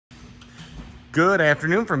Good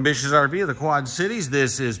afternoon from Bish's RV of the Quad Cities.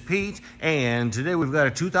 This is Pete, and today we've got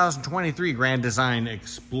a 2023 Grand Design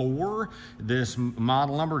Explorer. This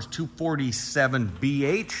model number is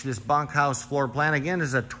 247BH. This bunkhouse floor plan, again,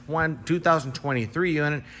 is a 2023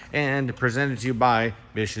 unit and presented to you by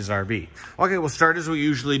Bish's RV. Okay, we'll start as we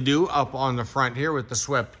usually do up on the front here with the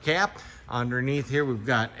swept cap. Underneath here, we've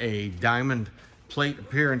got a diamond plate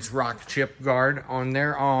appearance rock chip guard on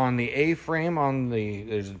there. On the A-frame,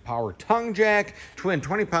 there's a power tongue jack, twin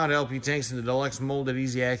 20-pound LP tanks, and the deluxe molded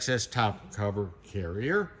easy access top cover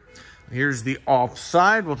carrier. Here's the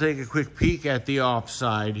offside. We'll take a quick peek at the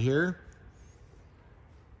offside here.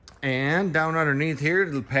 And down underneath here,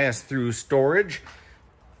 it'll pass through storage.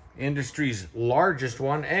 Industry's largest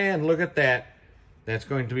one. And look at that. That's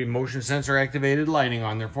going to be motion sensor activated lighting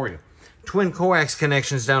on there for you. Twin coax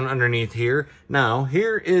connections down underneath here. Now,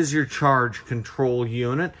 here is your charge control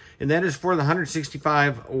unit, and that is for the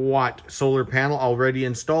 165 watt solar panel already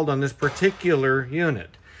installed on this particular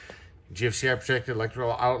unit. GFCI protected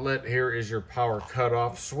electrical outlet. Here is your power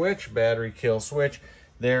cutoff switch, battery kill switch.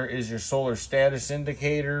 There is your solar status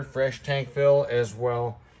indicator, fresh tank fill, as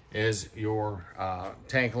well as your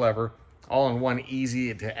tank lever, all in one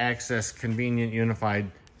easy to access, convenient,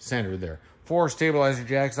 unified center there. 4 stabilizer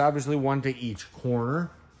jacks, obviously one to each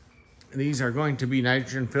corner. These are going to be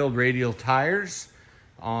nitrogen-filled radial tires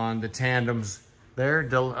on the tandems there.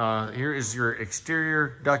 Here is your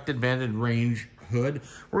exterior ducted vented range hood.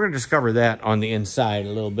 We're going to discover that on the inside a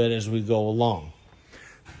little bit as we go along.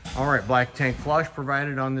 All right, black tank flush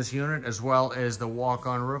provided on this unit, as well as the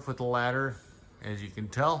walk-on roof with the ladder, as you can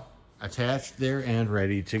tell, attached there and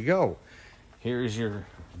ready to go. Here's your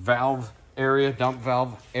valve area, dump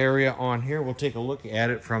valve area on here. We'll take a look at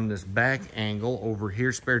it from this back angle over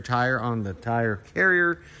here. Spare tire on the tire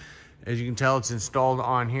carrier. As you can tell, it's installed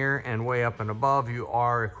on here, and way up and above you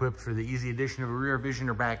are equipped for the easy addition of a rear vision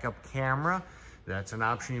or backup camera. That's an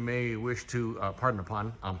option you may wish to,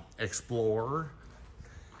 explore.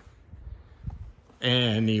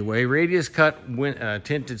 Anyway, radius cut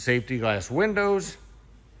tinted safety glass windows.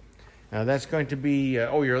 Now that's going to be,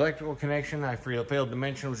 your electrical connection, I failed to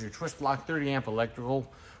mention, was your twist lock 30 amp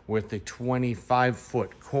electrical with the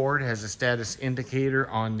 25-foot cord. Has a status indicator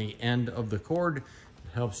on the end of the cord. It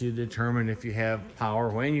helps you determine if you have power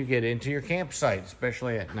when you get into your campsite,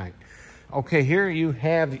 especially at night. Okay, here you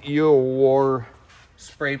have your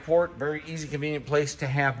spray port. Very easy, convenient place to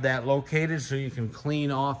have that located so you can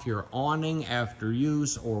clean off your awning after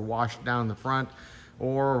use or wash down the front,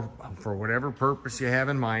 or for whatever purpose you have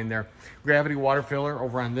in mind there. Gravity water filler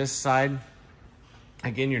over on this side.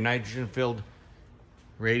 Again, your nitrogen-filled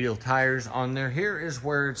radial tires on there. Here is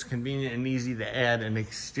where it's convenient and easy to add an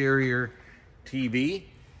exterior TV.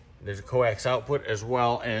 There's a coax output, as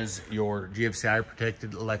well as your GFCI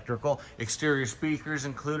protected electrical. Exterior speakers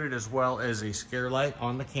included, as well as a scare light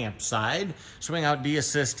on the campsite. Swing out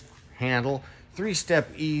D-assist handle. 3-step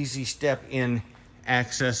easy step in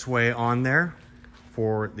access way on there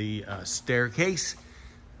for the staircase.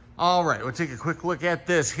 All right, we'll take a quick look at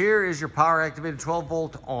this. Here is your power activated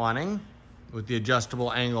 12-volt awning with the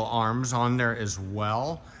adjustable angle arms on there as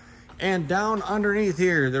well. And down underneath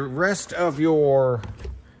here, the rest of your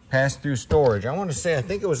pass-through storage. I want to say, I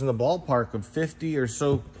think it was in the ballpark of 50 or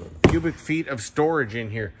so cubic feet of storage in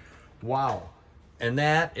here. Wow. And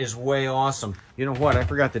that is way awesome. You know what? I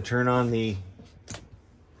forgot to turn on the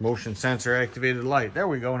motion sensor activated light. There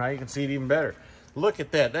we go. Now you can see it even better. Look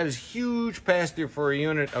at that. That is huge pass-through for a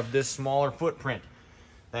unit of this smaller footprint.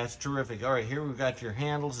 That's terrific. All right, here we've got your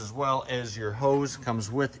handles, as well as your hose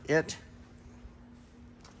comes with it.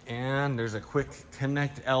 And there's a quick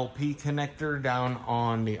connect LP connector down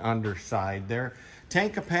on the underside there.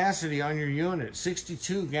 Tank capacity on your unit,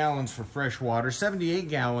 62 gallons for fresh water, 78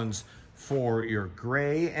 gallons for your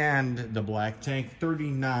gray, and the black tank,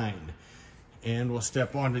 39. And we'll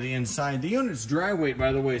step onto the inside. The unit's dry weight,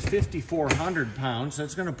 by the way, is 5,400 pounds.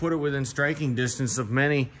 That's going to put it within striking distance of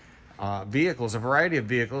many vehicles, a variety of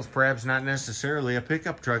vehicles, perhaps not necessarily a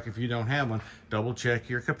pickup truck if you don't have one. Double check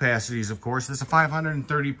your capacities, of course. This is a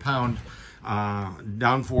 530-pound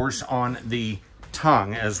downforce on the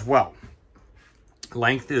tongue as well.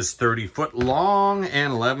 Length is 30 foot long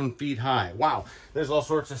and 11 feet high. Wow, there's all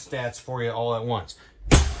sorts of stats for you all at once.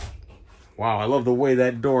 Wow, I love the way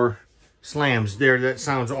that door slams there. That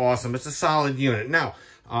sounds awesome. It's a solid unit. Now,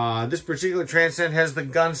 this particular Transcend has the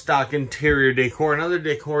gun stock interior decor, and other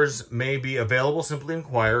decors may be available. Simply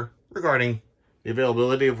inquire regarding the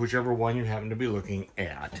availability of whichever one you happen to be looking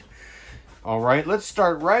at. All right, let's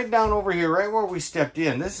start right down over here, right where we stepped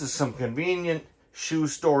in. This is some convenient shoe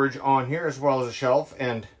storage on here, as well as a shelf,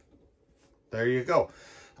 and there you go.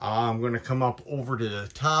 I'm going to come up over to the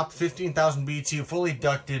top, 15,000 BTU, fully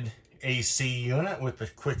ducted AC unit with the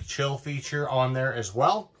quick chill feature on there as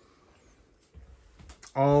well.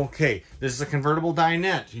 Okay, this is a convertible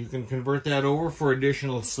dinette. You can convert that over for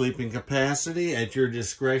additional sleeping capacity at your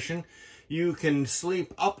discretion. You can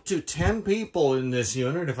sleep up to 10 people in this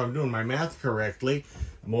unit, if I'm doing my math correctly.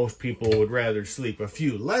 Most people would rather sleep a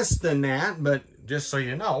few less than that, but just so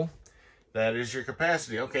you know, that is your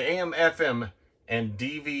capacity. Okay, AM, FM, and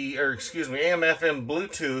AM, FM,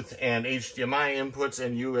 Bluetooth, and HDMI inputs,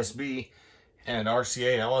 and USB, and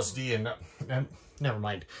RCA, and LSD, and never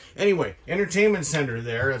mind. Anyway, entertainment center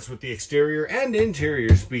there. That's with the exterior and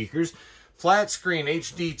interior speakers. Flat screen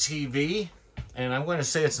HD TV, and I'm going to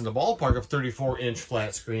say it's in the ballpark of 34-inch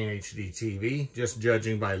flat screen HD TV, just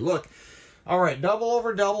judging by look. All right, double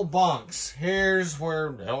over double bunks. Here's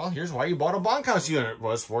where, well, here's why you bought a bunkhouse unit,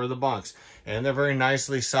 was for the bunks. And they're very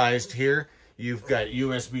nicely sized here. You've got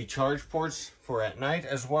USB charge ports for at night,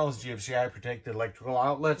 as well as GFCI protected electrical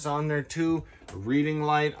outlets on there too. A reading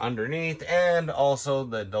light underneath, and also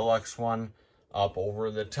the deluxe one up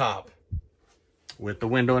over the top with the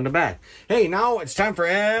window in the back. Hey, now it's time for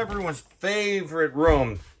everyone's favorite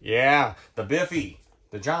room. Yeah, the Biffy.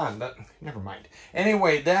 The John, never mind.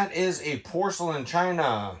 Anyway, that is a porcelain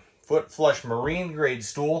china foot flush marine grade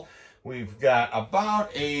stool. We've got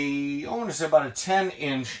about I want to say about a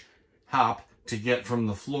 10-inch hop to get from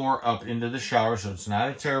the floor up into the shower, so it's not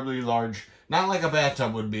a terribly large, not like a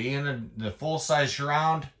bathtub would be. And the full-size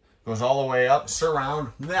surround goes all the way up,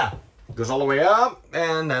 goes all the way up,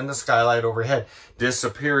 and then the skylight overhead.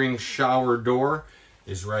 Disappearing shower door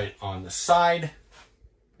is right on the side.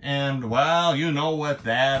 And, well, you know what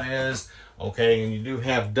that is. Okay, and you do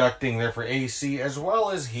have ducting there for AC as well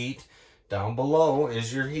as heat. Down below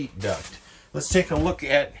is your heat duct. Let's take a look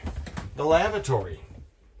at the lavatory.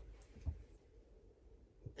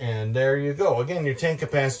 And there you go. Again, your tank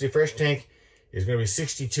capacity, fresh tank, is going to be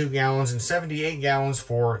 62 gallons and 78 gallons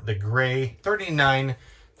for the gray, 39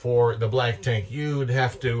 for the black tank. You'd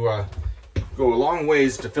have to go a long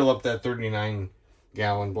ways to fill up that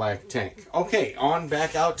 39-gallon black tank. Okay, on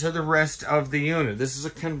back out to the rest of the unit. This is a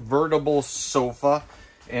convertible sofa,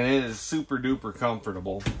 and it is super duper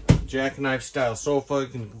comfortable. Jackknife style sofa. You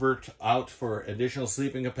can convert out for additional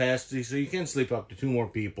sleeping capacity, so you can sleep up to 2 more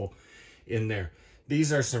people in there.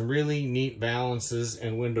 These are some really neat balances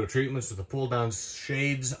and window treatments with the pull down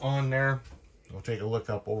shades on there. We'll take a look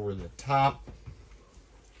up over the top.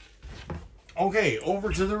 Okay,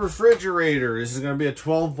 over to the refrigerator. This is going to be a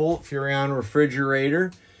 12-volt Furrion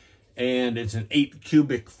refrigerator, and it's an 8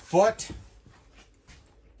 cubic foot.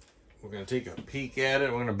 We're going to take a peek at it.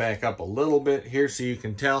 We're going to back up a little bit here so you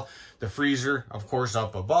can tell. The freezer, of course,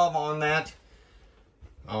 up above on that.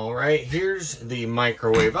 All right, here's the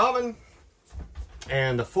microwave oven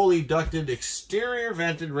and the fully ducted exterior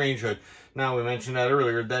vented range hood. Now, we mentioned that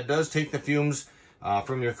earlier. That does take the fumes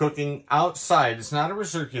from your cooking outside. It's not a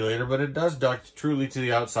recirculator, but it does duct truly to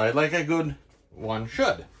the outside like a good one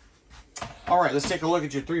should. All right, let's take a look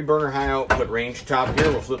at your 3-burner high output range top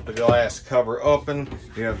here. We'll flip the glass cover open.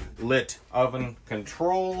 You have lit oven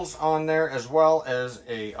controls on there, as well as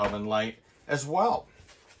a oven light as well.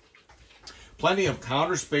 Plenty of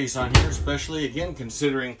counter space on here, especially, again,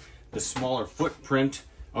 considering the smaller footprint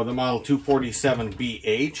of the Model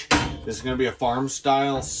 247BH. This is going to be a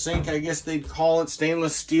farm-style sink, I guess they'd call it.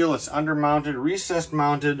 Stainless steel. It's under-mounted, recessed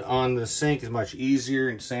mounted on the sink. Is much easier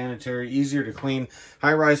and sanitary, easier to clean.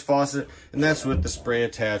 High-rise faucet, and that's with the spray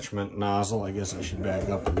attachment nozzle. I guess I should back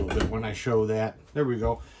up a little bit when I show that. There we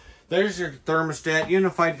go. There's your thermostat,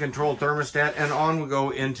 unified control thermostat, and on we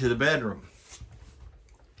go into the bedroom.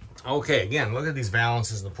 Okay, again, look at these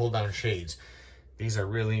valances and the pull-down shades. These are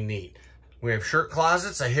really neat. We have shirt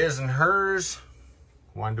closets, a his and hers,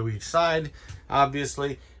 one to each side,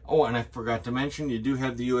 obviously. Oh, and I forgot to mention, you do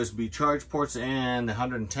have the USB charge ports and the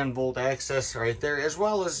 110-volt access right there, as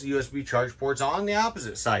well as USB charge ports on the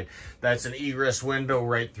opposite side. That's an egress window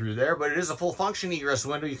right through there, but it is a full-function egress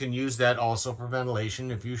window. You can use that also for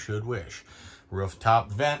ventilation if you should wish.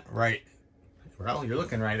 Rooftop vent right, well, you're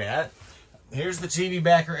looking right at it. Here's the TV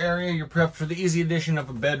backer area. You're prepped for the easy addition of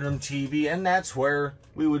a bedroom TV, and that's where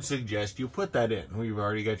we would suggest you put that in. We've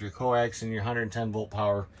already got your coax and your 110-volt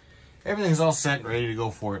power. Everything's all set and ready to go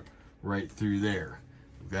for it right through there.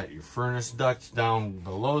 We've got your furnace duct down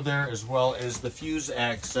below there, as well as the fuse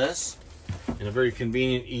access in a very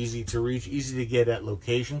convenient, easy to reach, easy to get at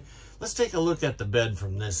location. Let's take a look at the bed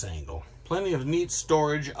from this angle. Plenty of neat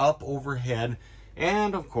storage up overhead,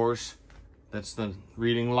 and of course, that's the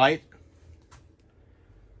reading light.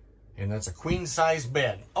 And that's a queen-size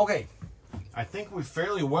bed. Okay, I think we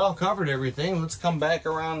fairly well covered everything. Let's come back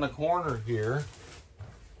around the corner here.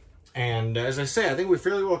 And as I say, I think we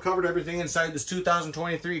fairly well covered everything inside this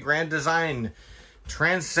 2023 Grand Design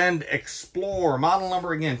Transcend Explore. Model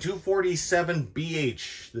number again,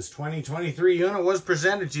 247BH. This 2023 unit was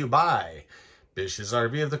presented to you by Bish's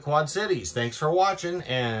RV of the Quad Cities. Thanks for watching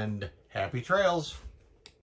and happy trails.